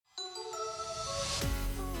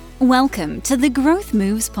Welcome to the Growth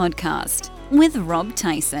Moves podcast with Rob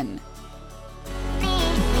Tyson.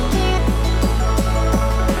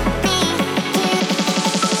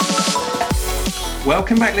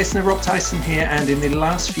 Welcome back, listener. Rob Tyson here, and in the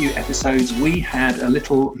last few episodes we had a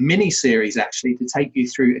little mini-series actually to take you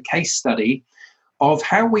through a case study of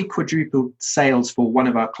how we quadrupled sales for one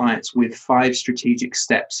of our clients with 5 strategic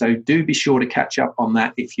steps. So do be sure to catch up on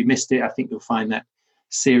that if you missed it. I think you'll find that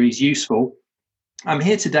series useful. I'm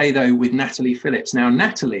here today, though, with Natalie Phillips. Now,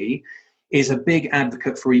 Natalie is a big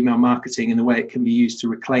advocate for email marketing and the way it can be used to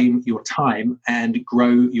reclaim your time and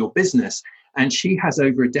grow your business. And she has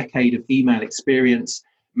over a decade of email experience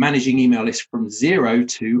managing email lists from 0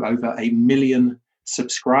 to over 1 million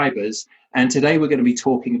subscribers. And today we're going to be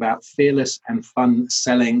talking about fearless and fun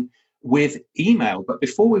selling with email. But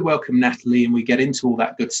before we welcome Natalie and we get into all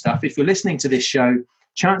that good stuff, if you're listening to this show,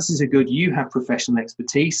 chances are good you have professional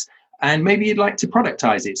expertise and maybe you'd like to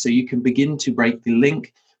productize it so you can begin to break the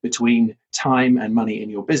link between time and money in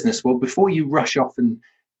your business. Well, before you rush off and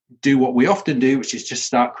do what we often do, which is just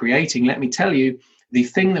start creating, let me tell you, the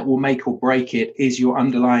thing that will make or break it is your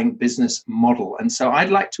underlying business model. And so I'd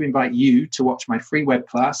like to invite you to watch my free web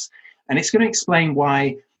class, and it's going to explain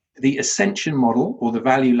why the ascension model, or the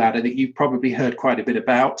value ladder that you've probably heard quite a bit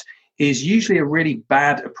about, is usually a really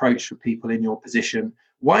bad approach for people in your position.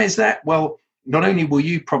 Why is that? Well, not only will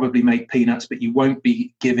you probably make peanuts, but you won't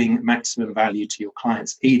be giving maximum value to your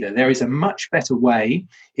clients either. There is a much better way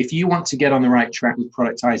if you want to get on the right track with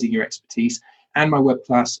productizing your expertise, and my web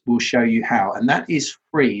class will show you how, and that is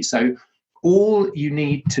free. So all you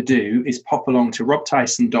need to do is pop along to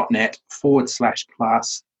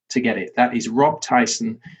robtyson.net/class to get it. That is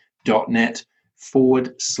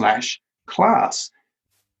robtyson.net/class.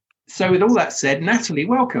 So with all that said, Natalie,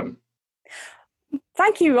 welcome.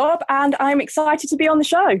 Thank you, Rob, and I'm excited to be on the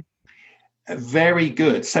show. Very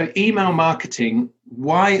good. So email marketing,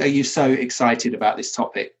 why are you so excited about this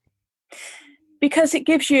topic? Because it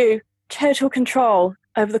gives you total control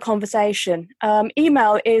over the conversation.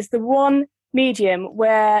 Email is the one medium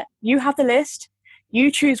where you have the list,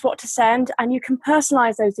 you choose what to send, and you can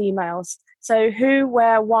personalize those emails. So who,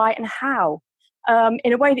 where, why, and how.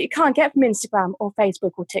 In a way that you can't get from Instagram or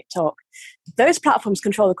Facebook or TikTok. Those platforms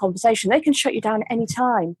control the conversation. They can shut you down at any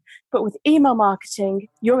time. But with email marketing,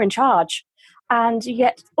 you're in charge. And you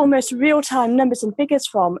get almost real-time numbers and figures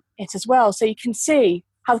from it as well. So you can see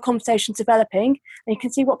how the conversation's developing, and you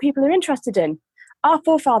can see what people are interested in. Our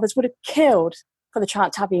forefathers would have killed for the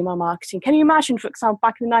chance to have email marketing. Can you imagine, for example,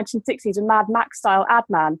 back in the 1960s, a Mad Max-style ad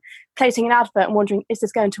man placing an advert and wondering, is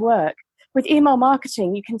this going to work? With email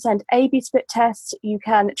marketing, you can send A/B split tests, you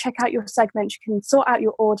can check out your segment, you can sort out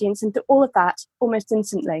your audience, and do all of that almost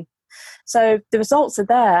instantly. So the results are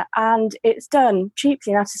there, and it's done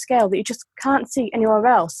cheaply and at a scale that you just can't see anywhere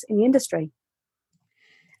else in the industry.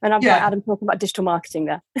 And I've got Adam talking about digital marketing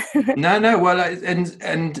there. No. Well,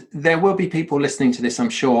 and there will be people listening to this, I'm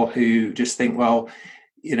sure, who just think, well,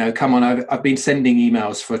 come on, I've been sending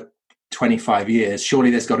emails for 25 years.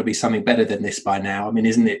 Surely there's got to be something better than this by now. I mean,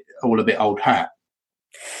 isn't it all a bit old hat?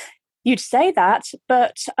 You'd say that,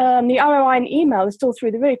 but the ROI in email is still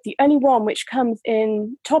through the roof. The only one which comes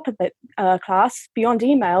in top of the class beyond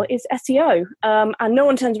email is SEO. And no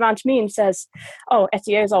one turns around to me and says, oh,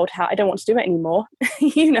 SEO is old hat, I don't want to do it anymore.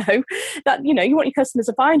 You want your customers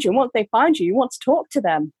to find you. And once they find you, you want to talk to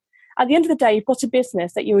them. At the end of the day, you've got a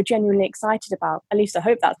business that you're genuinely excited about. At least I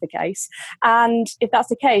hope that's the case. And if that's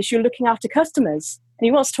the case, you're looking after customers and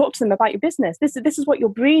you want to talk to them about your business. This is what you're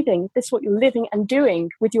breathing. This is what you're living and doing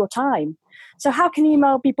with your time. So how can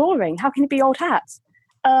email be boring? How can it be old hat?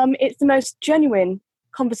 It's the most genuine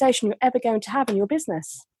conversation you're ever going to have in your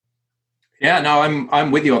business. Yeah, no,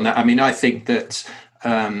 I'm with you on that. I mean, I think that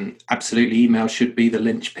absolutely email should be the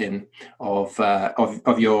linchpin of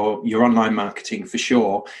your online marketing for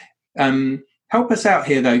sure. Help us out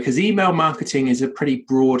here, though, because email marketing is a pretty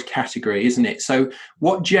broad category, isn't it? So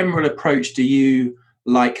what general approach do you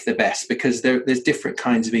like the best? Because there's different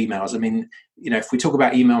kinds of emails. I mean, if we talk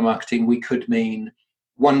about email marketing, we could mean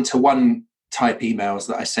one-to-one type emails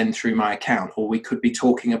that I send through my account, or we could be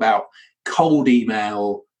talking about cold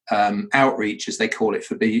email outreach, as they call it,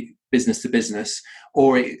 for business to business,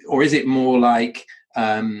 or is it more like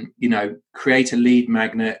create a lead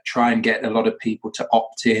magnet, try and get a lot of people to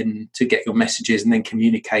opt in to get your messages and then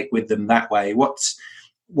communicate with them that way?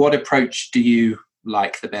 What approach do you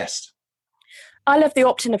like the best? I love the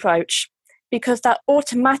opt-in approach because that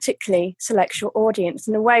automatically selects your audience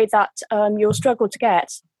in a way that you'll struggle to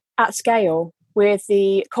get at scale with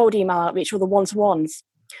the cold email outreach or the one-to-ones.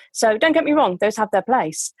 So don't get me wrong, those have their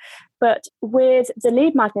place. But with the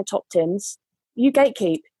lead magnet opt-ins, you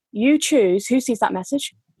gatekeep. You choose who sees that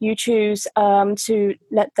message. You choose to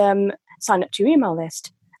let them sign up to your email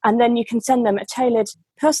list. And then you can send them a tailored,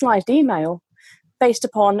 personalized email based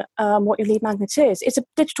upon what your lead magnet is. It's a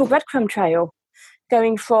digital breadcrumb trail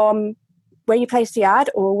going from where you place the ad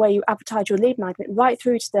or where you advertise your lead magnet right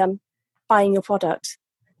through to them buying your product.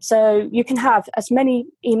 So you can have as many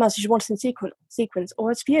emails as you want in sequence or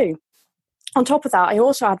as few. On top of that, I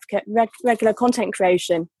also advocate regular content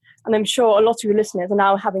creation. And I'm sure a lot of your listeners are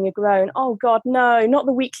now having a groan, oh God, no, not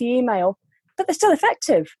the weekly email. But they're still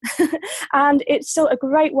effective. And it's still a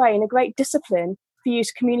great way and a great discipline for you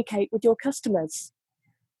to communicate with your customers.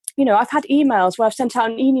 You know, I've had emails where I've sent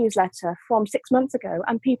out an e-newsletter from 6 months ago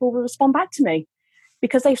and people will respond back to me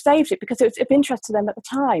because they've saved it, because it was of interest to them at the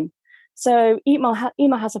time. So email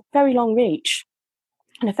has a very long reach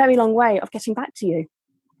and a very long way of getting back to you.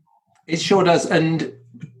 It sure does. And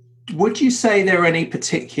would you say there are any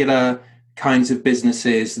particular kinds of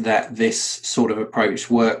businesses that this sort of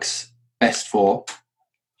approach works best for?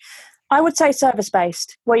 I would say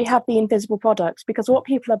service-based, where you have the invisible products, because what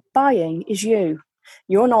people are buying is you,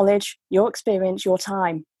 your knowledge, your experience, your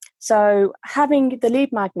time. So having the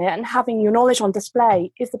lead magnet and having your knowledge on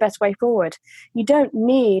display is the best way forward. You don't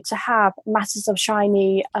need to have masses of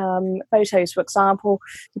shiny photos, for example.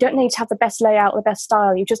 You don't need to have the best layout, the best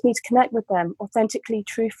style. You just need to connect with them authentically,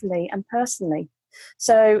 truthfully, and personally.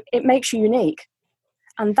 So it makes you unique.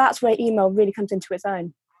 And that's where email really comes into its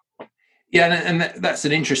own. Yeah, and that's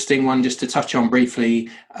an interesting one just to touch on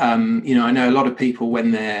briefly. I know a lot of people,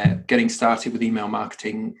 when they're getting started with email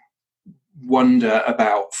marketing, wonder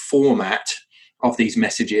about format of these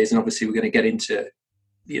messages. And obviously we're going to get into,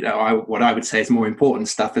 what I would say is more important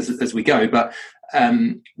stuff as we go. But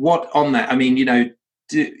what on that, I mean,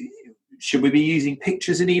 should we be using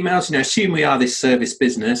pictures in emails? Assume we are this service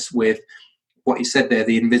business with what you said there,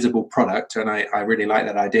 the invisible product. And I really like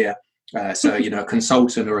that idea. So, a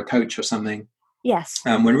consultant or a coach or something. Yes.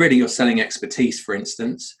 When really you're selling expertise, for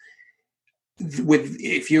instance,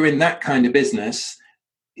 if you're in that kind of business,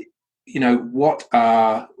 what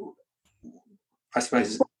are, I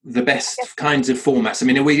suppose, the best kinds of formats? I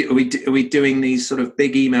mean, are we doing these sort of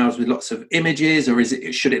big emails with lots of images, or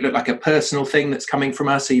should it look like a personal thing that's coming from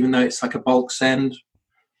us, even though it's like a bulk send?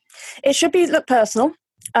 It should look personal.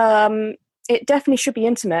 It definitely should be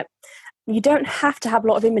intimate. You don't have to have a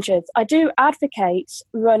lot of images. I do advocate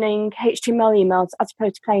running HTML emails as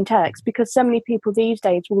opposed to plain text, because so many people these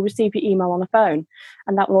days will receive your email on a phone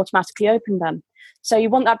and that will automatically open them. So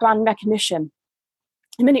you want that brand recognition.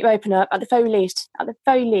 The minute you open up, at the very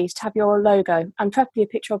least, have your logo and preferably a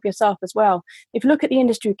picture of yourself as well. If you look at the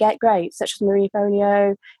industry greats, such as Marie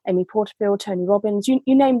Forleo, Amy Porterfield, Tony Robbins, you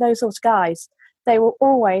name those sorts of guys, they will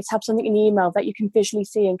always have something in the email that you can visually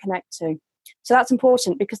see and connect to. So that's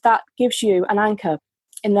important, because that gives you an anchor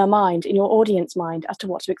in their mind, in your audience mind, as to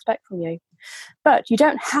what to expect from you. But you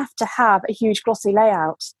don't have to have a huge glossy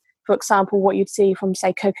layout. For example, what you'd see from,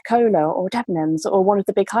 say, Coca-Cola or Debenhams or one of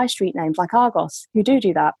the big high street names like Argos, who do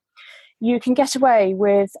that. You can get away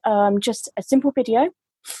with just a simple video,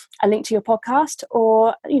 a link to your podcast,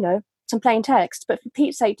 or, some plain text. But for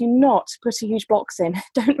Pete's sake, do not put a huge blocks in.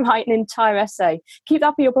 Don't write an entire essay. Keep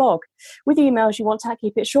that for your blog. With emails, you want to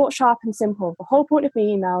keep it short, sharp, and simple. The whole point of the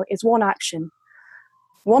email is one action,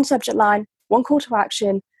 one subject line, one call to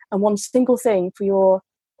action, and one single thing for your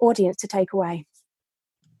audience to take away.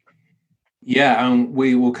 Yeah, and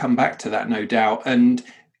we will come back to that, no doubt. And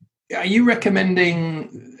are you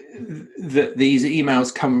recommending that these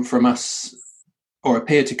emails come from us, or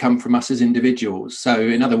appear to come from us as individuals? So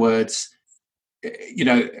in other words,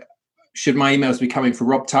 should my emails be coming from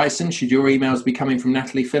Rob Tyson? Should your emails be coming from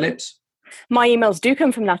Natalie Phillips? My emails do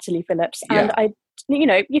come from Natalie Phillips. Yeah. And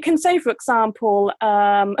you can say, for example,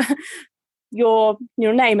 your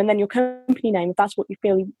name and then your company name, if that's what you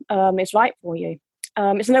feel is right for you.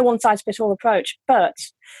 It's no one-size-fits-all approach, but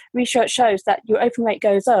research shows that your open rate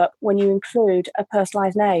goes up when you include a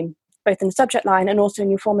personalised name, both in the subject line and also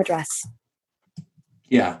in your form address.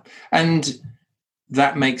 Yeah, and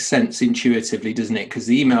that makes sense intuitively, doesn't it? Because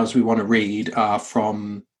the emails we want to read are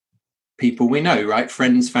from people we know, right?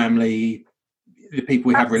 Friends, family, the people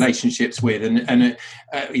we have relationships with, and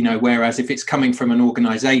whereas if it's coming from an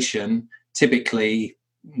organisation, typically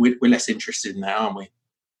we're less interested in that, aren't we?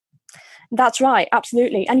 That's right,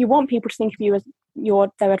 absolutely. And you want people to think of you as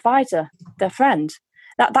their advisor, their friend.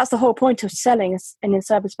 That's the whole point of selling in a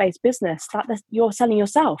service-based business, that you're selling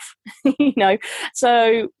yourself,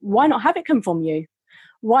 So why not have it come from you?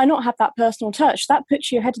 Why not have that personal touch? That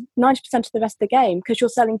puts you ahead of 90% of the rest of the game, because you're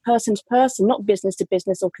selling person to person, not business to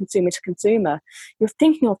business or consumer to consumer. You're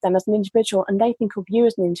thinking of them as an individual and they think of you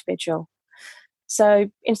as an individual.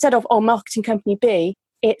 So instead of, oh, marketing company B,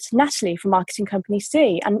 it's Natalie from marketing company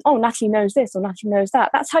C. And, oh, Natalie knows this or Natalie knows that.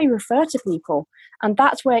 That's how you refer to people. And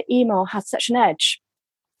that's where email has such an edge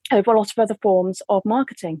over a lot of other forms of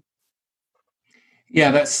marketing.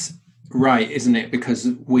 Yeah, that's right, isn't it? Because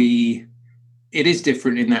it is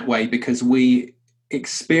different in that way, because we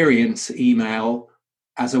experience email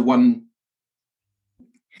as a one-to-one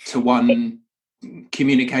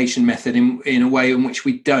communication method in a way in which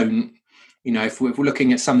we don't. If we're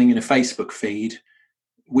looking at something in a Facebook feed,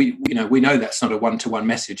 we know that's not a one-to-one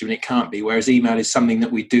message. I mean, it can't be. Whereas email is something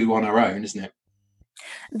that we do on our own, isn't it?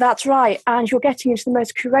 That's right. And you're getting into the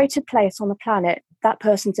most curated place on the planet, that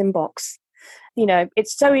person's inbox.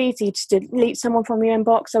 It's so easy to delete someone from your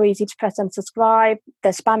inbox, so easy to press unsubscribe.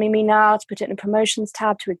 They're spamming me now, to put it in the promotions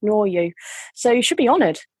tab, to ignore you. So you should be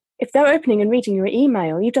honoured. If they're opening and reading your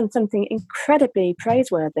email, you've done something incredibly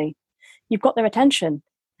praiseworthy. You've got their attention.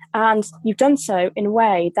 And you've done so in a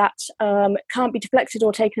way that can't be deflected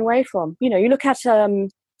or taken away from. You look at an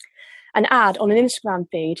ad on an Instagram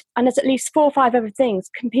feed, and there's at least 4 or 5 other things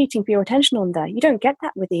competing for your attention on there. You don't get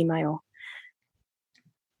that with email.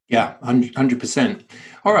 Yeah, 100%.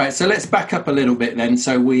 All right, so let's back up a little bit then.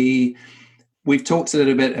 So we've talked a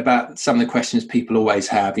little bit about some of the questions people always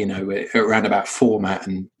have, around about format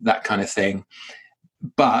and that kind of thing.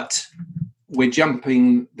 But we're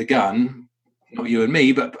jumping the gun. Not you and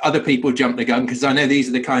me, but other people jump the gun, because I know these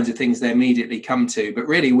are the kinds of things they immediately come to. But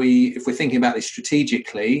really, if we're thinking about this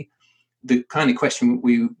strategically, the kind of question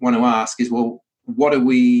we want to ask is, well, what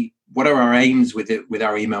are our aims with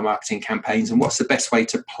our email marketing campaigns, and what's the best way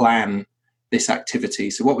to plan this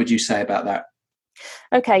activity? So what would you say about that?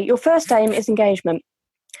 Okay, your first aim is engagement.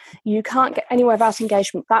 You can't get anywhere without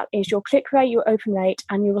engagement. That is your click rate, your open rate,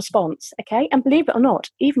 and your response. Okay, and believe it or not,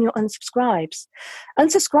 even your unsubscribes.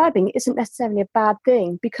 Unsubscribing isn't necessarily a bad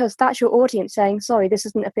thing, because that's your audience saying, sorry, this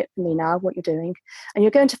isn't a fit for me now, what you're doing. And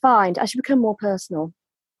you're going to find, as you become more personal,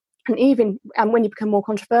 and when you become more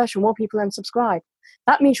controversial, more people unsubscribe.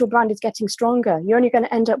 That means your brand is getting stronger. You're only going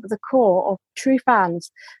to end up with a core of true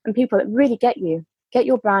fans and people that really get you, get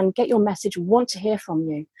your brand, get your message, want to hear from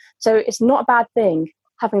you. So it's not a bad thing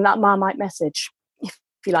having that Marmite message, if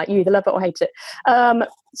you like, you either love it or hate it.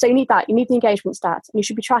 So you need that. You need the engagement stats, and you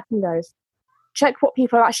should be tracking those. Check what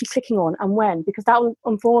people are actually clicking on and when, because that will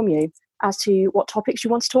inform you as to what topics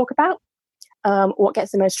you want to talk about, what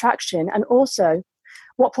gets the most traction, and also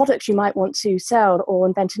what products you might want to sell or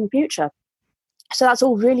invent in the future. So that's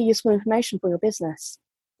all really useful information for your business.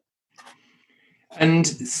 And,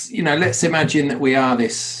 let's imagine that we are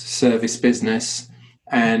this service business,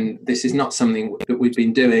 and this is not something that we've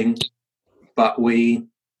been doing, but we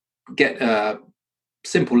get a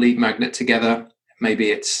simple lead magnet together.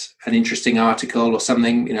 Maybe it's an interesting article or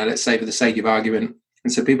something, let's say for the sake of argument.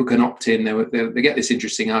 And so people can opt in, they get this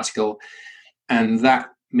interesting article, and that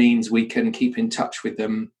means we can keep in touch with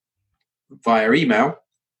them via email.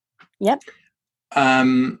 Yep.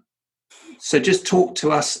 So just talk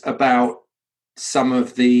to us about some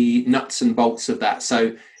of the nuts and bolts of that.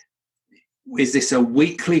 So is this a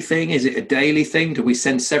weekly thing? Is it a daily thing? Do we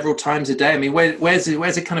send several times a day? I mean, where's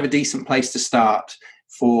a kind of a decent place to start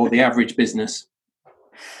for the average business?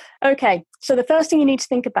 Okay, so the first thing you need to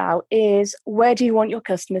think about is, where do you want your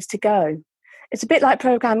customers to go? It's a bit like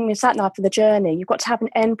programming a sat nav for the journey. You've got to have an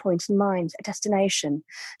endpoint in mind, a destination.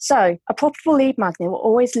 So a profitable lead magnet will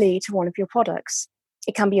always lead to one of your products.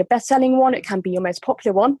 It can be a best-selling one. It can be your most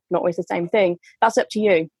popular one. Not always the same thing. That's up to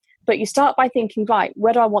you. But you start by thinking, right,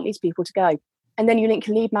 where do I want these people to go? And then you link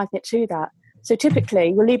your lead magnet to that. So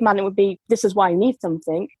typically, your lead magnet would be, this is why you need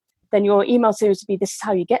something. Then your email series would be, this is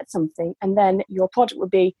how you get something. And then your product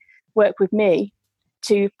would be, work with me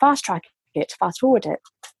to fast track it, fast forward it.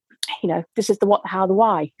 This is the what, the how, the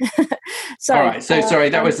why. So, all right. So sorry,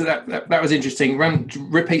 that was interesting.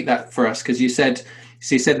 Repeat that for us, because you said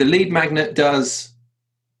the lead magnet does.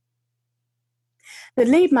 The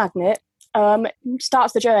lead magnet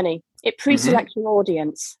starts the journey. It pre-selects your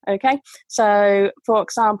audience. Okay. So, for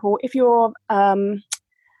example, if you're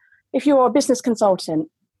a business consultant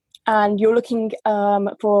and you're looking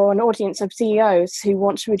for an audience of CEOs who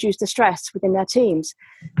want to reduce the stress within their teams,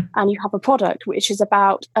 and you have a product which is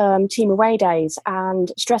about team away days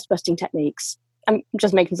and stress busting techniques. I'm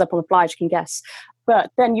just making this up on the fly, as you can guess.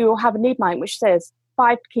 But then you'll have a lead magnet which says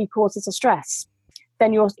 5 key causes of stress.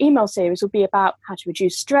 Then your email series will be about how to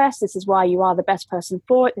reduce stress. This is why you are the best person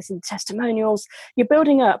for it. This is the testimonials. You're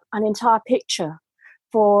building up an entire picture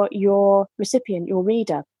for your recipient, your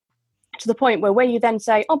reader, to the point where you then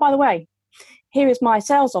say, oh, by the way, here is my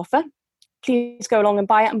sales offer. please go along and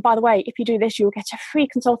buy it. And by the way, if you do this, you'll get a free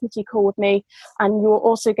consultancy call with me, and you'll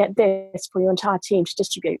also get this for your entire team to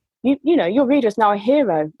distribute. You know, your reader is now a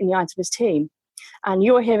hero in the eyes of his team. And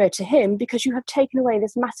you're a hero to him because you have taken away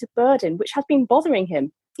this massive burden which has been bothering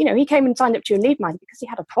him. You know, he came and signed up to your lead magnet because he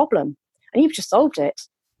had a problem, and you've just solved it.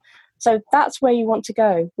 So that's where you want to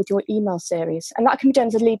go with your email series. And that can be done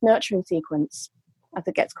as a lead nurturing sequence, as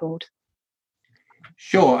it gets called.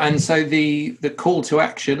 Sure. And so the call to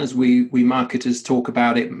action, as we marketers talk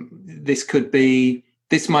about it,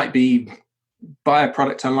 this might be buy a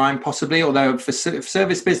product online possibly, although for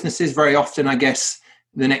service businesses, very often, I guess,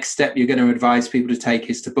 the next step you're going to advise people to take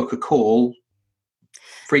is to book a call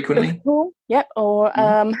frequently. Book a call, yep, or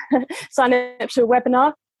sign up to a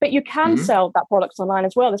webinar. But you can sell that product online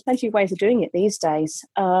as well. There's plenty of ways of doing it these days,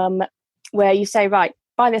 where you say, right,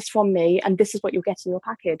 buy this from me, and this is what you'll get in your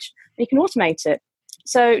package. And you can automate it.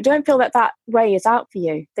 So don't feel that way is out for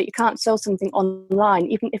you, that you can't sell something online,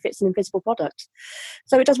 even if it's an invisible product.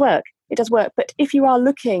 So it does work. It does work. But if you are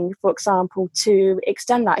looking, for example, to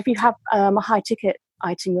extend that, if you have a high ticket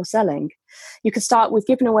item you're selling, you can start with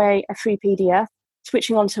giving away a free PDF,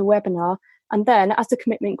 switching on to a webinar, and then as the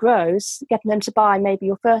commitment grows, getting them to buy maybe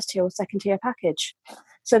your first tier or second tier package.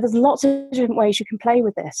 So there's lots of different ways you can play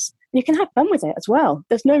with this. You can have fun with it as well.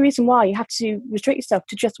 There's no reason why you have to restrict yourself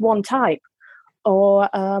to just one type or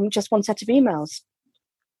just one set of emails.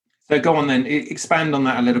 So go on then, expand on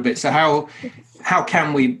that a little bit. So how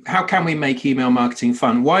can we make email marketing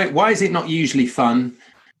fun? Why is it not usually fun?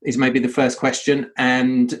 Is maybe the first question,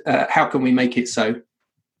 and how can we make it so?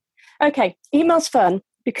 Okay, email's fun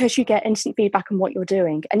because you get instant feedback on what you're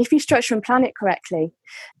doing, and if you structure and plan it correctly,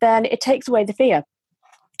 then it takes away the fear.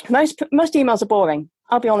 Most emails are boring.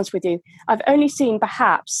 I'll be honest with you. I've only seen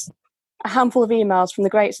perhaps a handful of emails from the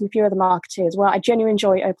greats and a few other marketeers where I genuinely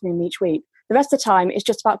enjoy opening them each week. The rest of the time, it's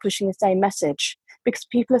just about pushing the same message because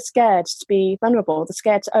people are scared to be vulnerable. They're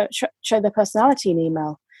scared to show their personality in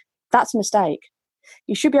email. That's a mistake.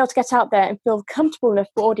 You should be able to get out there and feel comfortable enough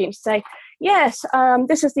for audience to say, yes,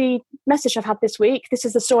 this is the message I've had this week. This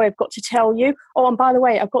is the story I've got to tell you. Oh, and by the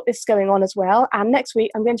way, I've got this going on as well. And next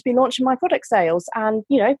week, I'm going to be launching my product sales. And,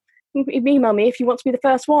 you know, you can email me if you want to be the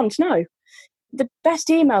first one to know. The best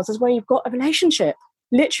emails is where you've got a relationship.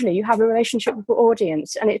 Literally, you have a relationship with your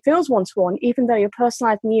audience and it feels one-to-one, even though you're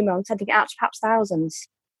personalizing the email and sending it out to perhaps thousands.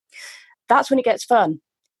 That's when it gets fun.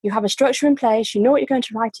 You have a structure in place, you know what you're going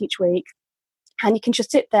to write each week, and you can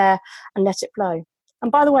just sit there and let it flow.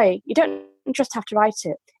 And by the way, you don't just have to write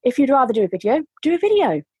it. If you'd rather do a video, do a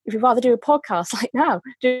video. If you'd rather do a podcast like now,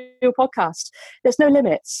 do a podcast. There's no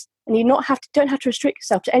limits. And you don't have to restrict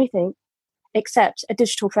yourself to anything except a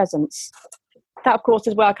digital presence. That, of course,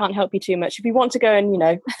 is where I can't help you too much. If you want to go and, you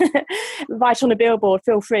know, write on a billboard,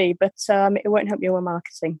 feel free, but it won't help you with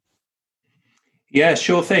marketing. Yeah,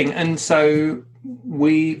 sure thing. And so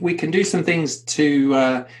we can do some things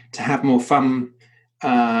to have more fun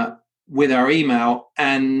with our email.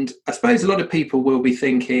 And I suppose a lot of people will be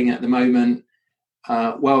thinking at the moment,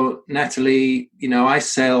 well, Natalie, you know, I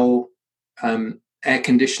sell air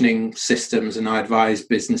conditioning systems and I advise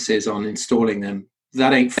businesses on installing them.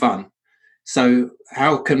 That ain't fun. So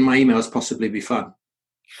how can my emails possibly be fun?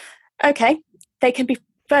 Okay, they can be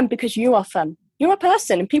fun because you are fun. You're a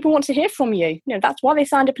person and people want to hear from you. You know, that's why they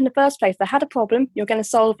signed up in the first place. They had a problem, you're going to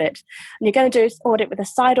solve it. And you're going to do an audit with a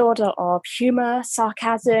side order of humour,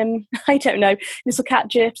 sarcasm, I don't know, little cat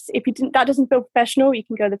gifs. If that doesn't feel professional, you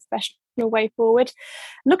can go the professional way forward.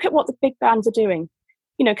 Look at what the big brands are doing.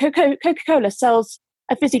 You know, Coca-Cola sells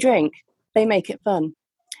a fizzy drink. They make it fun.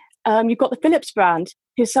 You've got the Philips brand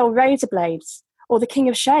who sell razor blades, or the King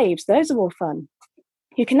of Shaves. Those are all fun.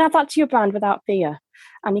 You can add that to your brand without fear,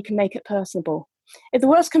 and you can make it personable. If the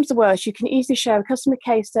worst comes to worst, you can easily share a customer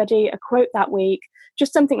case study, a quote that week,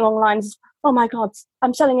 just something along the lines, oh my God,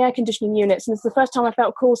 I'm selling air conditioning units, and it's the first time I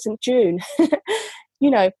felt cool since June.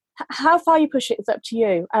 You know, how far you push it is up to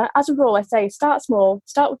you. As a rule, I say start small,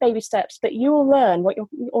 start with baby steps, but you will learn what your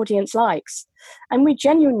audience likes. And we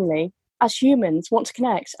genuinely, as humans, want to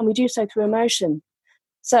connect, and we do so through emotion.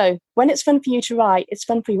 So when it's fun for you to write, it's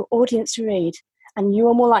fun for your audience to read, and you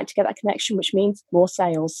are more likely to get that connection, which means more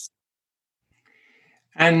sales.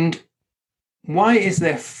 And why is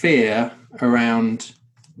there fear around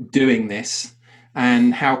doing this?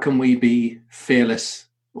 And how can we be fearless,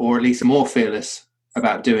 or at least more fearless,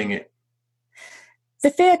 about doing it?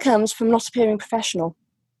 The fear comes from not appearing professional.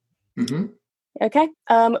 Mm-hmm. Okay,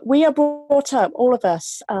 we are brought up, all of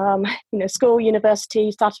us, you know, school, university,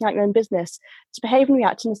 starting out your own business, to behave and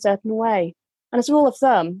react in a certain way. And as a rule of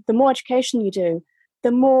thumb, the more education you do,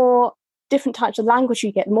 the more different types of language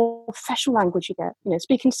you get, the more professional language you get.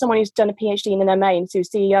 Speaking to someone who's done a PhD and an MA and who's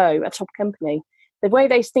CEO at a top company, the way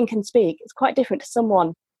they think and speak is quite different to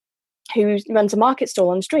someone who runs a market stall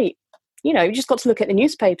on the street. You just got to look at the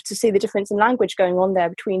newspaper to see the difference in language going on there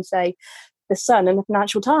between, say, the Sun and the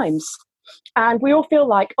Financial Times. And we all feel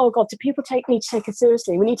like, oh God, do people need to take us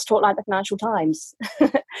seriously? We need to talk like the Financial Times.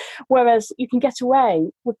 Whereas you can get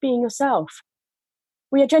away with being yourself.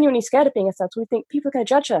 We are genuinely scared of being ourselves. We think people are going to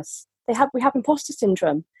judge us. We have imposter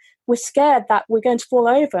syndrome. We're scared that we're going to fall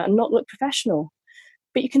over and not look professional.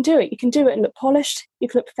 But you can do it. You can do it and look polished. You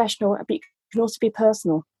can look professional, but you can also be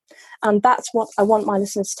personal. And that's what I want my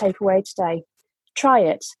listeners to take away today. Try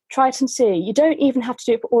it and see. You don't even have to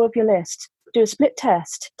do it for all of your list. Do a split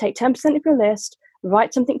test. Take 10% of your list,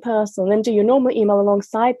 write something personal, and then do your normal email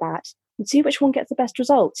alongside that and see which one gets the best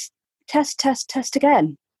results. Test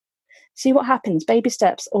again. See what happens. Baby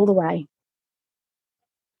steps all the way.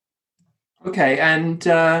 Okay, and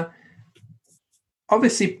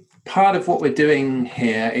obviously part of what we're doing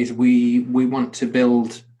here is we want to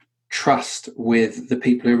build trust with the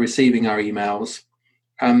people who are receiving our emails.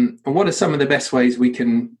 And what are some of the best ways we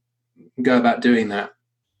can go about doing that?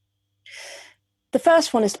 The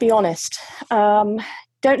first one is to be honest. Don't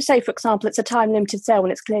say, for example, it's a time-limited sale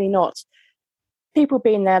when it's clearly not. People have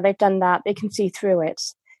been there, they've done that, they can see through it.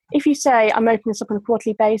 If you say, I'm opening this up on a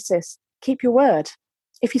quarterly basis, keep your word.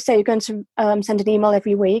 If you say you're going to send an email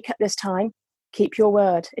every week at this time, keep your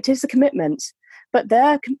word. It is a commitment, but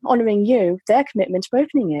they're honouring their commitment to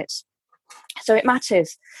opening it. So it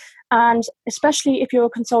matters. And especially if you're a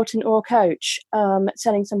consultant or a coach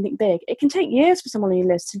selling something big, it can take years for someone on your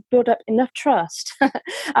list to build up enough trust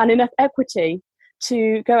and enough equity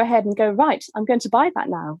to go ahead and go, right, I'm going to buy that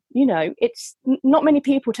now. It's not many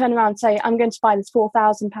people turn around and say, I'm going to buy this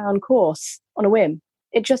 £4,000 course on a whim.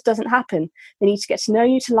 It just doesn't happen. They need to get to know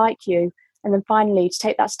you, to like you, and then finally to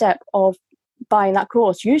take that step of buying that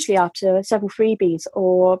course, usually after several freebies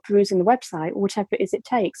or perusing the website or whatever it is it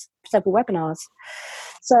takes, several webinars.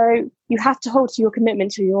 So you have to hold to your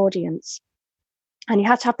commitment to your audience. And you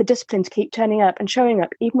have to have the discipline to keep turning up and showing up,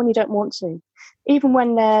 even when you don't want to. Even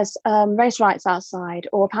when there's race riots outside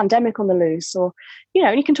or a pandemic on the loose, or,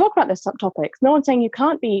 and you can talk about those subtopics. No one's saying you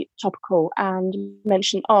can't be topical and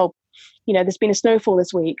mention, there's been a snowfall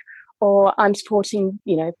this week, or I'm supporting,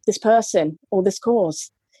 this person or this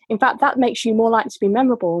cause. In fact, that makes you more likely to be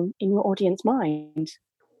memorable in your audience mind.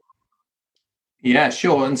 Yeah,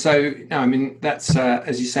 sure. And so, that's,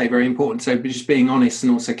 as you say, very important. So just being honest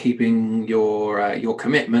and also keeping your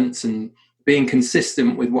commitments and being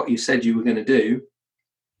consistent with what you said you were going to do.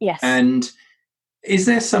 Yes. And is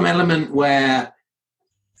there some element where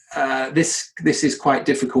this is quite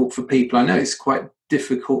difficult for people? I know it's quite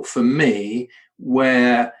difficult for me,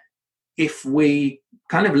 where if we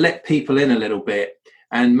kind of let people in a little bit,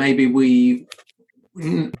 and maybe we,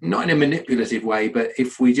 not in a manipulative way, but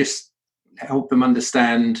if we just help them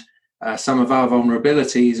understand some of our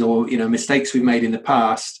vulnerabilities or, mistakes we've made in the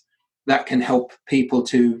past, that can help people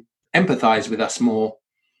to empathize with us more.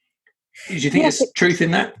 Do you think there's truth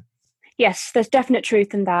in that? Yes, there's definite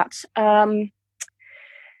truth in that.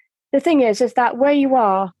 The thing is that where you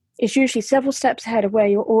are is usually several steps ahead of where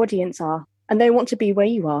your audience are, and they want to be where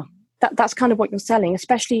you are. That's kind of what you're selling,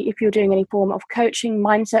 especially if you're doing any form of coaching,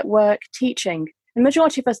 mindset work, teaching. The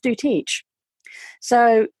majority of us do teach.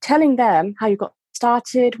 So telling them how you got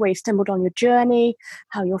started, where you stumbled on your journey,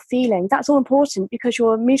 how you're feeling, that's all important, because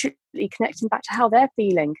you're immediately connecting back to how they're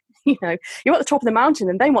feeling. You're at the top of the mountain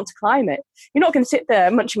and they want to climb it. You're not going to sit there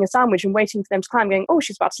munching a sandwich and waiting for them to climb, going, oh,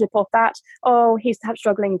 she's about to slip off that. Oh, he's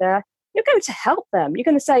struggling there. You're going to help them. You're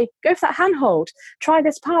going to say, go for that handhold. Try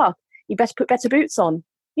this path. You better put better boots on.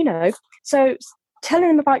 So telling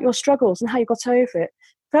them about your struggles and how you got over it,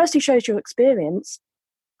 firstly shows your experience,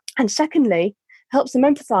 and secondly helps them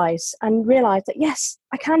empathize and realize that, yes,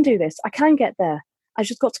 I can do this, I can get there, I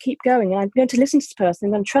just got to keep going, and I'm going to listen to this person,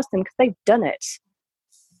 I'm going to trust them because they've done it.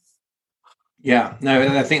 Yeah, no,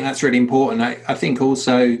 I think that's really important. I think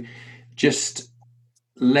also just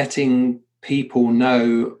letting people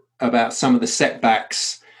know about some of the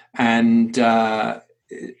setbacks and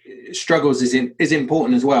struggles is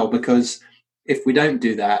important as well, because if we don't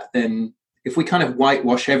do that, then if we kind of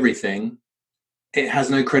whitewash everything, it has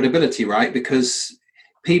no credibility, right? Because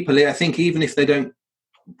people, I think, even if they don't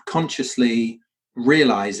consciously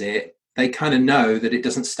realize it, they kind of know that it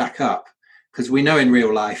doesn't stack up, because we know in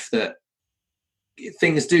real life that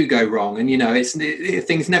things do go wrong, and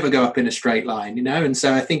things never go up in a straight line, and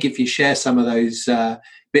so I think if you share some of those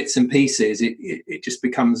bits and pieces, it just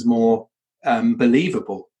becomes more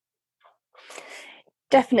believable.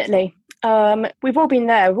 Definitely. We've all been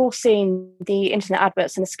there. We've all seen the internet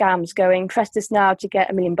adverts and the scams going, press this now to get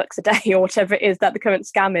 $1 million a day, or whatever it is that the current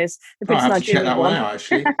scam is. I have to check that one out,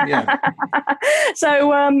 actually. Yeah.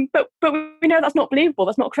 So, but we know that's not believable.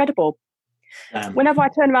 That's not credible. Whenever I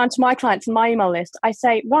turn around to my clients and my email list, I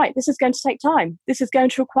say, right, this is going to take time. This is going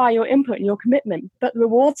to require your input and your commitment, but the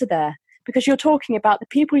rewards are there because you're talking about the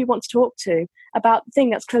people you want to talk to, about the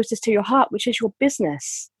thing that's closest to your heart, which is your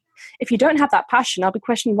business. If you don't have that passion, I'll be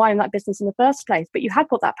questioning why you're in that business in the first place, but you have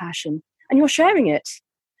got that passion and you're sharing it.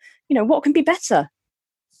 What can be better?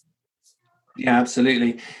 Yeah,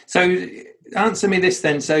 absolutely. So answer me this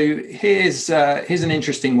then. So here's an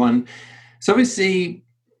interesting one. So obviously,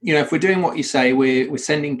 if we're doing what you say, we're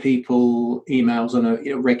sending people emails on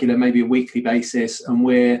a regular, maybe a weekly basis, and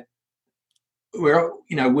we'll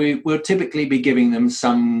typically be giving them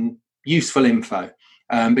some useful info.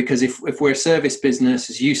 Because if we're a service business,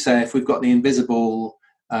 as you say, if we've got the invisible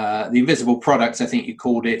products, I think you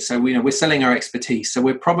called it. So we're selling our expertise. So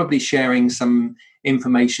we're probably sharing some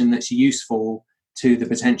information that's useful to the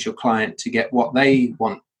potential client to get what they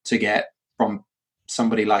want to get from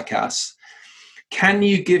somebody like us. Can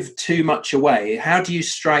you give too much away? How do you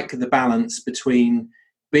strike the balance between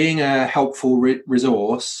being a helpful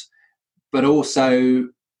resource, but also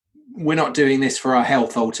we're not doing this for our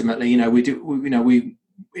health ultimately?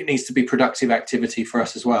 It needs to be productive activity for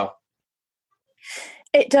us as well.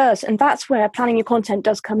 It does, and that's where planning your content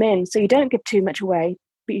does come in. So you don't give too much away,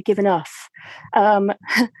 but you give enough.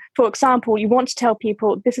 For example, you want to tell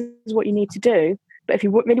people this is what you need to do, but if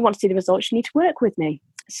you really want to see the results, you need to work with me.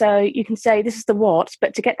 So you can say this is the what,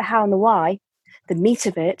 but to get the how and the why, the meat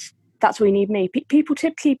of it, that's where you need me. People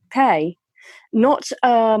typically pay not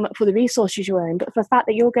for the resources you own, but for the fact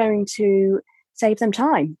that you're going to save them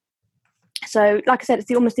time. So like I said, it's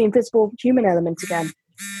almost the invisible human element again.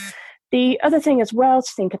 The other thing as well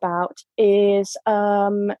to think about is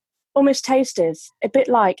almost tasters. A bit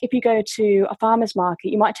like if you go to a farmer's market,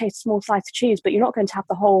 you might taste a small slice of cheese, but you're not going to have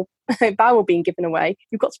the whole barrel being given away.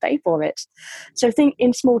 You've got to pay for it. So think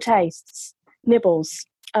in small tastes, nibbles,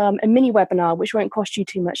 a mini webinar, which won't cost you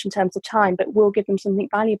too much in terms of time, but will give them something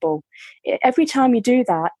valuable. Every time you do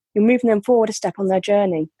that, you're moving them forward a step on their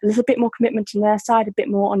journey. A little bit more commitment on their side, a bit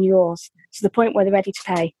more on yours, to the point where they're ready to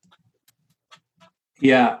pay.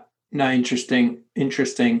 Yeah, no,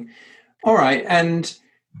 interesting. All right. And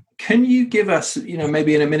can you give us,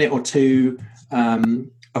 maybe in a minute or two,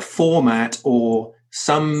 a format or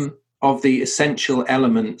some of the essential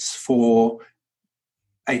elements for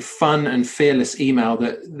a fun and fearless email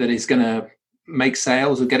that is going to make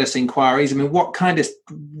sales or get us inquiries? I mean,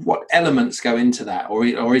 what elements go into that, or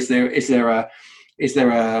is there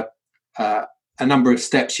a number of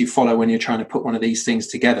steps you follow when you're trying to put one of these things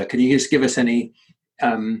together? Can you just give us any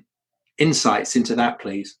insights into that,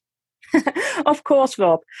 please? Of course,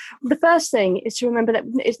 Rob. The first thing is to remember that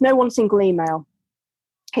it's no one single email.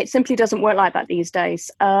 It simply doesn't work like that these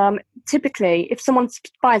days. Typically, if someone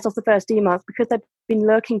buys off the first email, it's because they've been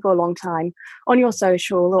lurking for a long time on your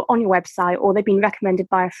social or on your website, or they've been recommended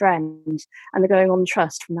by a friend and they're going on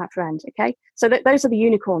trust from that friend. Okay, so those are the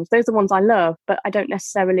unicorns. Those are the ones I love, but I don't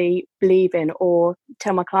necessarily believe in or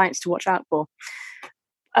tell my clients to watch out for.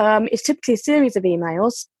 It's typically a series of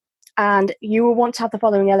emails, and you will want to have the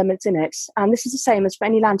following elements in it. And this is the same as for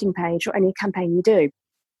any landing page or any campaign you do.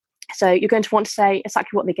 So you're going to want to say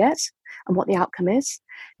exactly what they get and what the outcome is.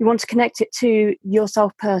 You want to connect it to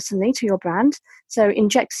yourself personally, to your brand. So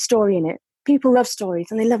inject a story in it. People love stories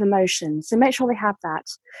and they love emotions. So make sure they have that.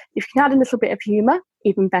 If you can add a little bit of humour,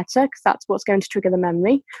 even better, because that's what's going to trigger the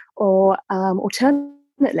memory. Or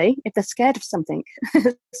alternatively, if they're scared of something,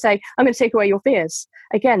 say, I'm going to take away your fears.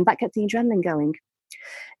 Again, that gets the adrenaline going.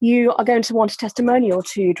 You are going to want a testimonial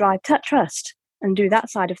to drive trust and do that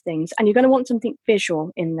side of things. And you're going to want something visual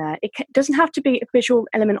in there. It doesn't have to be a visual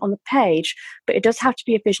element on the page, but it does have to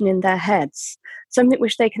be a vision in their heads, something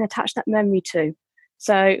which they can attach that memory to.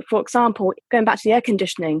 So, for example, going back to the air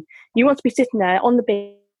conditioning, you want to be sitting there on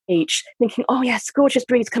the beach thinking, oh yes, gorgeous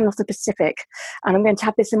breeze coming off the Pacific, and I'm going to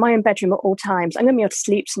have this in my own bedroom at all times. I'm going to be able to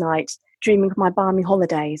sleep tonight, dreaming of my balmy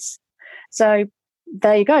holidays. So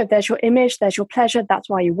there you go. There's your image. There's your pleasure. That's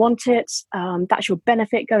why you want it. That's your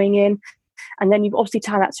benefit going in. And then you obviously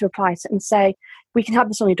tie that to a price and say, we can have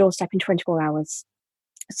this on your doorstep in 24 hours.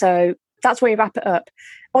 So that's where you wrap it up.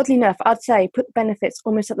 Oddly enough, I'd say put the benefits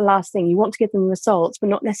almost at the last thing. You want to give them results, but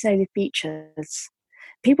not necessarily features.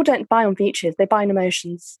 People don't buy on features, they buy on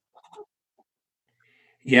emotions.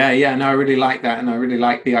 Yeah. No, I really like that. And I really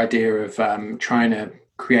like the idea of trying to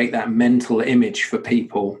create that mental image for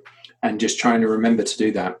people and just trying to remember to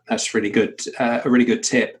do that. That's really good, a really good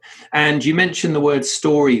tip. And you mentioned the word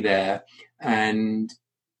story there, and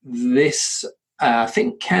this I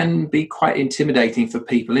think can be quite intimidating for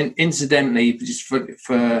people. Incidentally, just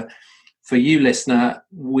for you, listener,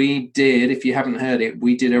 we did, if you haven't heard it,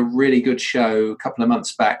 we did a really good show a couple of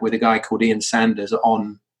months back with a guy called Ian Sanders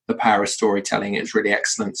on the power of storytelling. It was really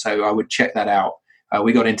excellent, so I would check that out.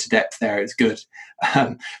 We got into depth there. It's good.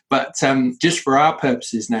 But just for our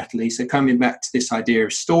purposes, Natalie, so coming back to this idea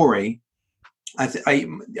of story, I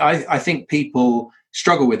think people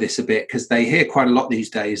struggle with this a bit because they hear quite a lot these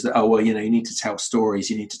days that, oh, well, you need to tell stories.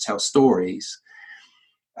 You need to tell stories.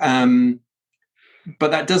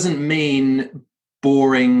 But that doesn't mean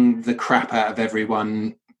boring the crap out of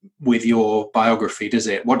everyone with your biography, does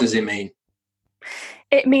it? What does it mean?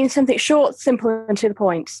 It means something short, simple, and to the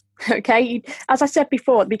point. Okay, as I said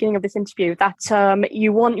before at the beginning of this interview, that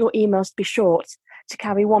you want your emails to be short, to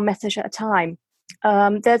carry one message at a time.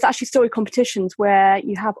 There's actually story competitions where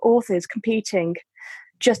you have authors competing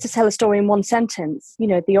just to tell a story in one sentence,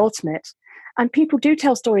 the ultimate. And people do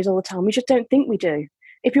tell stories all the time. We just don't think we do.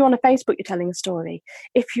 If you're on a Facebook, you're telling a story.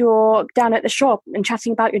 If you're down at the shop and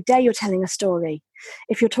chatting about your day, you're telling a story.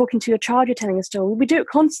 If you're talking to your child, you're telling a story. We do it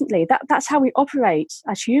constantly. That's how we operate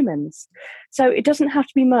as humans. So it doesn't have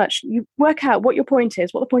to be much. You work out what your point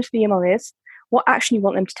is, what the point of the email is, what action you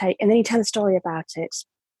want them to take, and then you tell a story about it.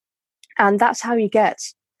 And that's how you get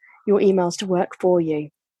your emails to work for you.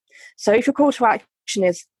 So if your call to action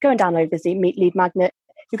is go and download this lead magnet,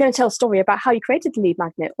 you're going to tell a story about how you created the lead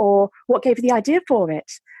magnet or what gave you the idea for it.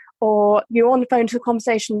 Or you're on the phone to a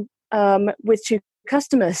conversation with two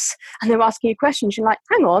customers and they're asking you questions. You're like,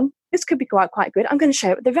 hang on, this could be quite good. I'm going to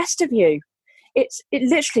share it with the rest of you. It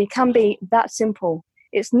literally can be that simple.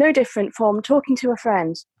 It's no different from talking to a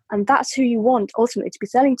friend. And that's who you want ultimately to be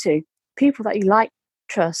selling to. People that you like,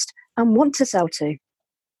 trust, and want to sell to.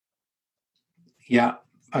 Yeah.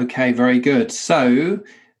 Okay. Very good. So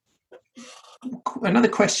another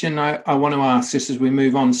question I want to ask just as we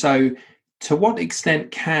move on. So to what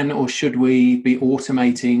extent can or should we be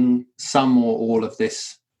automating some or all of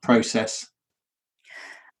this process?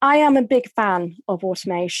 I am a big fan of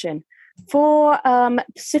automation. For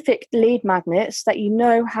specific lead magnets that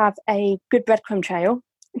have a good breadcrumb trail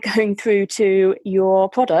going through to your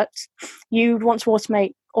product, you want to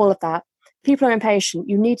automate all of that. People are impatient.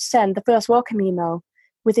 You need to send the first welcome email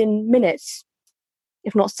within minutes,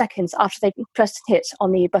 if not seconds, after they pressed hit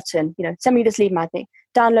on the button. Send me this lead magnet,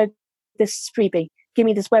 download this freebie, give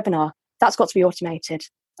me this webinar. That's got to be automated.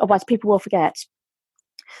 Otherwise, people will forget.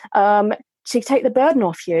 To take the burden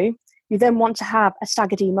off you, you then want to have a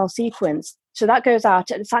staggered email sequence. So that goes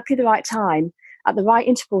out at exactly the right time, at the right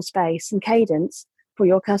interval space and cadence for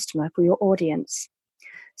your customer, for your audience.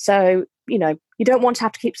 So, you don't want to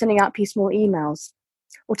have to keep sending out piecemeal emails.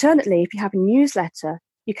 Alternately, if you have a newsletter,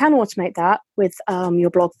 you can automate that with your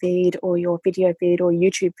blog feed or your video feed or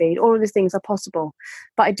YouTube feed. All of these things are possible.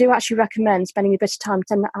 But I do actually recommend spending a bit of time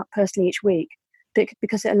sending that out personally each week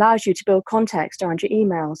because it allows you to build context around your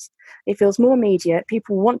emails. It feels more immediate.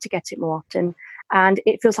 People want to get it more often, and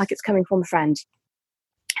it feels like it's coming from a friend.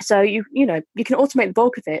 So you can automate the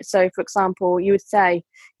bulk of it. So, for example, you would say,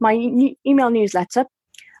 my email newsletter,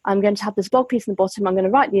 I'm going to have this blog piece in the bottom. I'm going to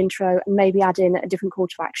write the intro and maybe add in a different call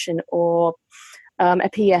to action or a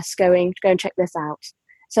PS going, go and check this out.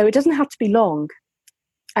 So it doesn't have to be long,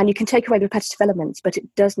 and you can take away the repetitive elements, but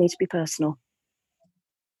it does need to be personal.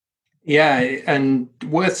 Yeah, and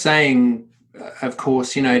worth saying, of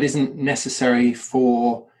course, it isn't necessary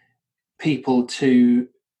for people to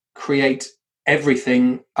create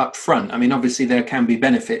everything up front. I mean, obviously there can be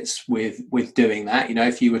benefits with doing that.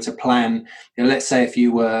 If you were to plan, let's say if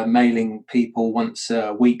you were mailing people once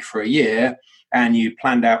a week for a year and you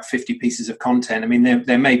planned out 50 pieces of content, I mean,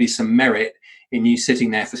 there may be some merit in you sitting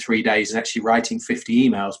there for 3 days and actually writing 50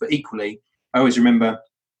 emails. But equally, I always remember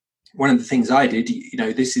one of the things I did,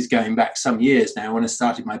 this is going back some years now when I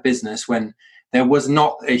started my business, when there was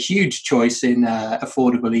not a huge choice in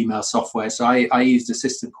affordable email software. So I used a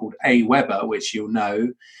system called Aweber, which you'll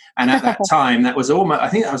know. And at that time, that was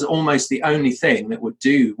almost the only thing that would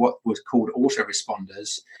do what was called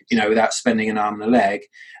autoresponders, without spending an arm and a leg.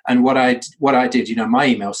 And what I did, my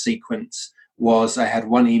email sequence was I had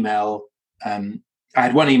one email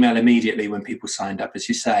immediately when people signed up, as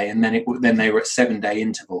you say, and then they were at 7-day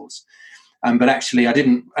intervals. But actually I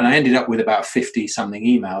didn't, and I ended up with about 50 something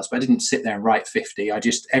emails, but I didn't sit there and write 50. I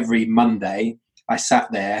just, every Monday I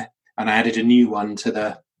sat there and I added a new one to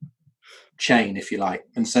the chain, if you like.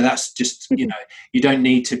 And so that's just, you don't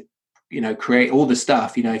need to, create all the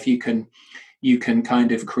stuff, if you can you can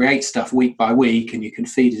kind of create stuff week by week, and you can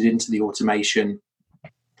feed it into the automation,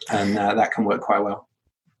 and that can work quite well.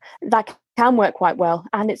 That can work quite well,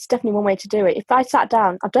 and it's definitely one way to do it. If I sat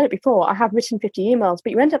down, I've done it before, I have written 50 emails,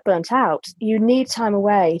 but you end up burnt out. You need time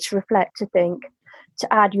away to reflect, to think,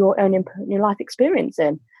 to add your own input and your life experience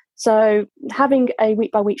in. So having a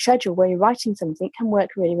week by week schedule where you're writing something can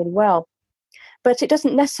work really, really well. But it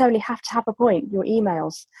doesn't necessarily have to have a point, your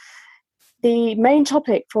emails. The main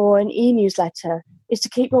topic for an e-newsletter is to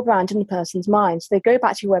keep your brand in the person's mind. So they go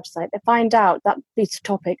back to your website, they find out that piece of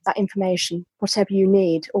topic, that information, whatever you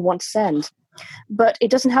need or want to send. But it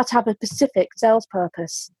doesn't have to have a specific sales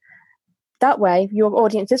purpose. That way, your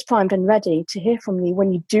audience is primed and ready to hear from you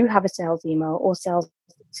when you do have a sales email or sales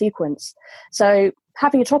sequence. So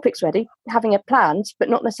having your topics ready, having it planned, but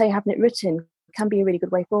not necessarily having it written, can be a really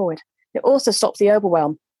good way forward. It also stops the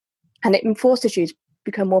overwhelm, and it forces you to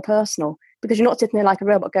become more personal, because you're not sitting there like a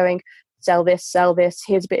robot going, sell this,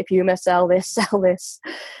 here's a bit of humour, sell this, sell this.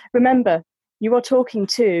 Remember, you are talking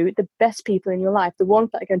to the best people in your life, the ones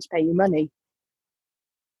that are going to pay you money.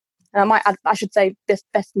 And I should say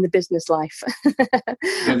best in the business life.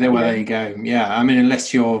 Well, there you go. Yeah, I mean,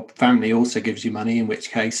 unless your family also gives you money, in which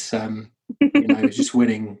case, it's just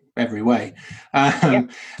winning every way.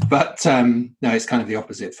 But no, it's kind of the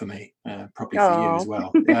opposite for me, probably for you as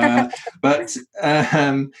well.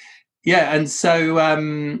 And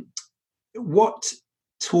so what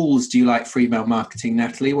tools do you like for email marketing,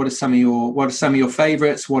 Natalie? What are some of your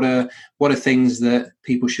favorites? What are things that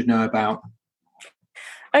people should know about?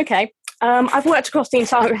 Okay. I've worked across the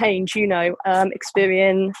entire range,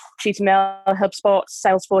 Experian, Sheetmail, HubSpot,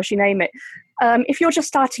 Salesforce, you name it. If you're just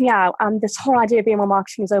starting out and this whole idea of email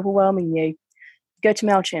marketing is overwhelming you, go to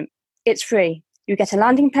MailChimp. It's free. You get a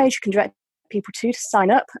landing page you can direct people to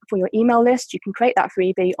sign up for your email list. You can create that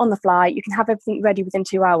freebie on the fly. You can have everything ready within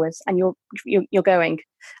 2 hours, and you're going.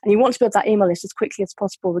 And you want to build that email list as quickly as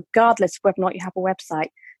possible, regardless of whether or not you have a website.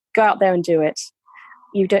 Go out there and do it.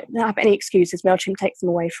 You don't have any excuses. MailChimp takes them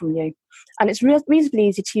away from you. And it's reasonably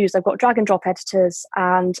easy to use. I've got drag and drop editors,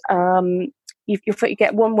 and you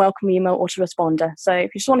get one welcome email autoresponder. So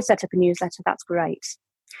if you just want to set up a newsletter, that's great.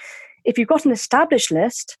 If you've got an established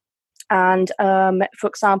list, and for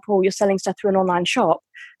example, you're selling stuff through an online shop,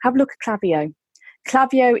 have a look at Klaviyo.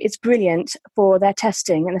 Klaviyo is brilliant for their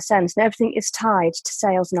testing in a sense, and everything is tied to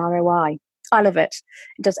sales and ROI. I love it.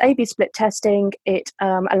 It does A/B split testing. It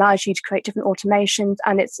allows you to create different automations,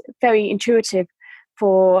 and it's very intuitive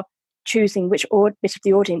for choosing which bit of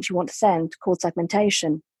the audience you want to send, called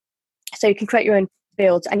segmentation. So you can create your own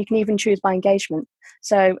fields, and you can even choose by engagement.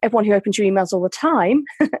 So everyone who opens your emails all the time,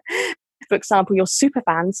 for example, your super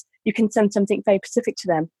fans, you can send something very specific to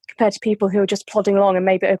them compared to people who are just plodding along and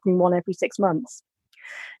maybe opening one every 6 months.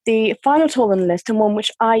 The final tool on the list, and one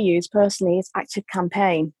which I use personally, is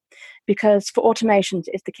ActiveCampaign, because for automations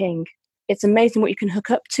it's the king. It's amazing what you can hook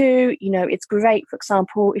up to. It's great, for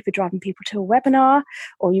example, if you're driving people to a webinar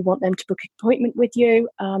or you want them to book an appointment with you.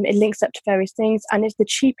 It links up to various things, and it's the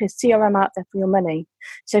cheapest CRM out there for your money.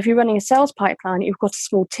 So if you're running a sales pipeline, you've got a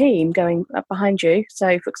small team going up behind you.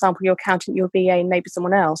 So, for example, your accountant, your VA, and maybe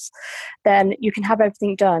someone else, then you can have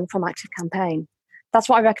everything done from ActiveCampaign. That's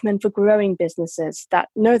what I recommend for growing businesses that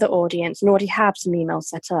know the audience and already have some emails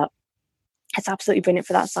set up. It's absolutely brilliant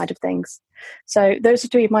for that side of things. So those are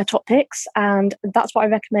 3 of my top picks, and that's what I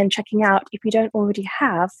recommend checking out if you don't already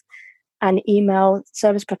have an email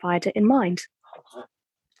service provider in mind.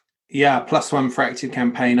 Yeah, +1 for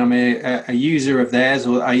ActiveCampaign. I'm a user of theirs,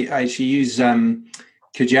 or I actually use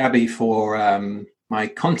Kajabi for my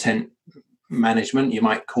content management, you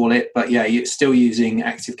might call it. But yeah, you're still using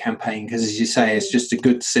ActiveCampaign because, as you say, it's just a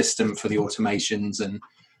good system for the automations, and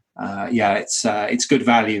it's good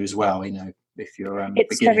value as well. If you're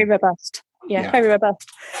it's beginning. Very robust. Yeah, very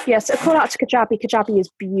robust. Yes, a call out to Kajabi. Kajabi is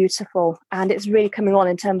beautiful, and it's really coming on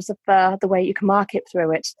in terms of the way you can market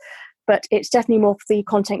through it. But it's definitely more for the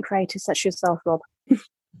content creators such as yourself, Rob.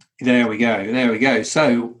 There we go.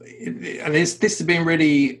 So this has been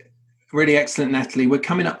really, really excellent, Natalie. We're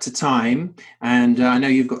coming up to time, and I know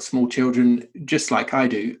you've got small children just like I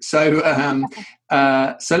do. So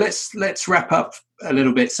so let's wrap up a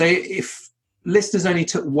little bit. So if listeners only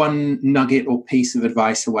took one nugget or piece of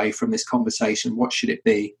advice away from this conversation, what should it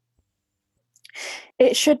be?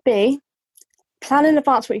 It should be plan in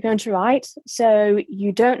advance what you're going to write, so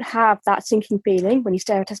you don't have that sinking feeling when you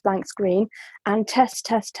stare at a blank screen, and test.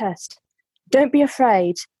 Don't be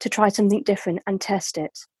afraid to try something different and test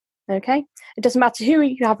it. Okay? It doesn't matter who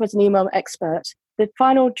you have as an email expert. The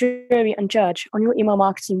final jury and judge on your email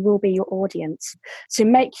marketing will be your audience. So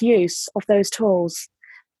make use of those tools.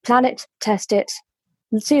 Plan it, test it,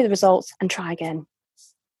 see the results and try again.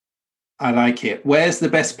 I like it. Where's the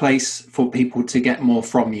best place for people to get more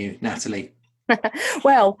from you, Natalie?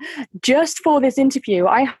 Well, just for this interview,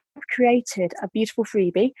 I have created a beautiful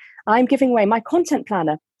freebie. I'm giving away my content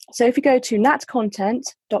planner. So if you go to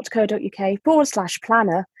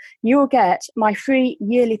natcontent.co.uk/planner, you will get my free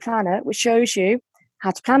yearly planner, which shows you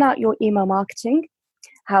how to plan out your email marketing,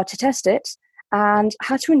 how to test it, and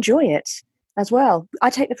how to enjoy it as well. I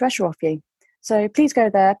take the pressure off you. So please go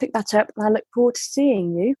there, pick that up, and I look forward to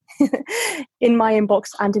seeing you in my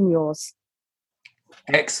inbox and in yours.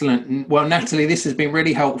 Excellent. Well, Natalie, this has been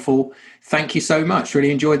really helpful. Thank you so much.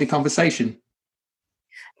 Really enjoyed the conversation.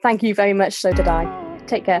 Thank you very much. So did I.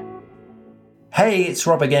 Take care. Hey, it's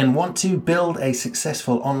Rob again. Want to build a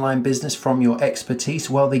successful online business from your expertise?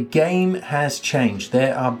 Well, the game has changed.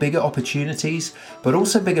 There are bigger opportunities, but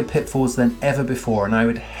also bigger pitfalls than ever before. And I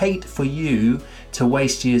would hate for you to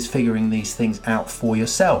waste years figuring these things out for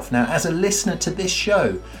yourself. Now, as a listener to this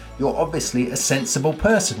show, you're obviously a sensible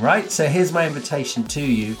person, right? So here's my invitation to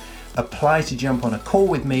you. Apply to jump on a call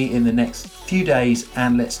with me in the next few days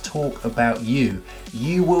and let's talk about you.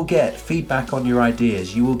 You will get feedback on your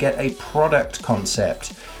ideas. You will get a product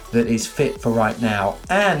concept that is fit for right now,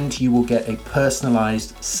 and you will get a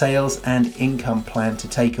personalized sales and income plan to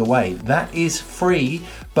take away. That is free,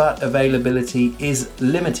 but availability is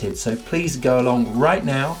limited. So please go along right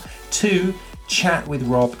now to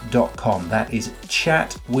chatwithrob.com. That is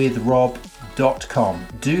chatwithrob.com.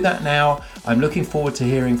 Do that now. I'm looking forward to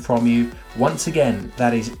hearing from you. Once again,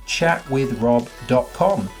 that is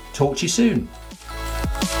chatwithrob.com. Talk to you soon.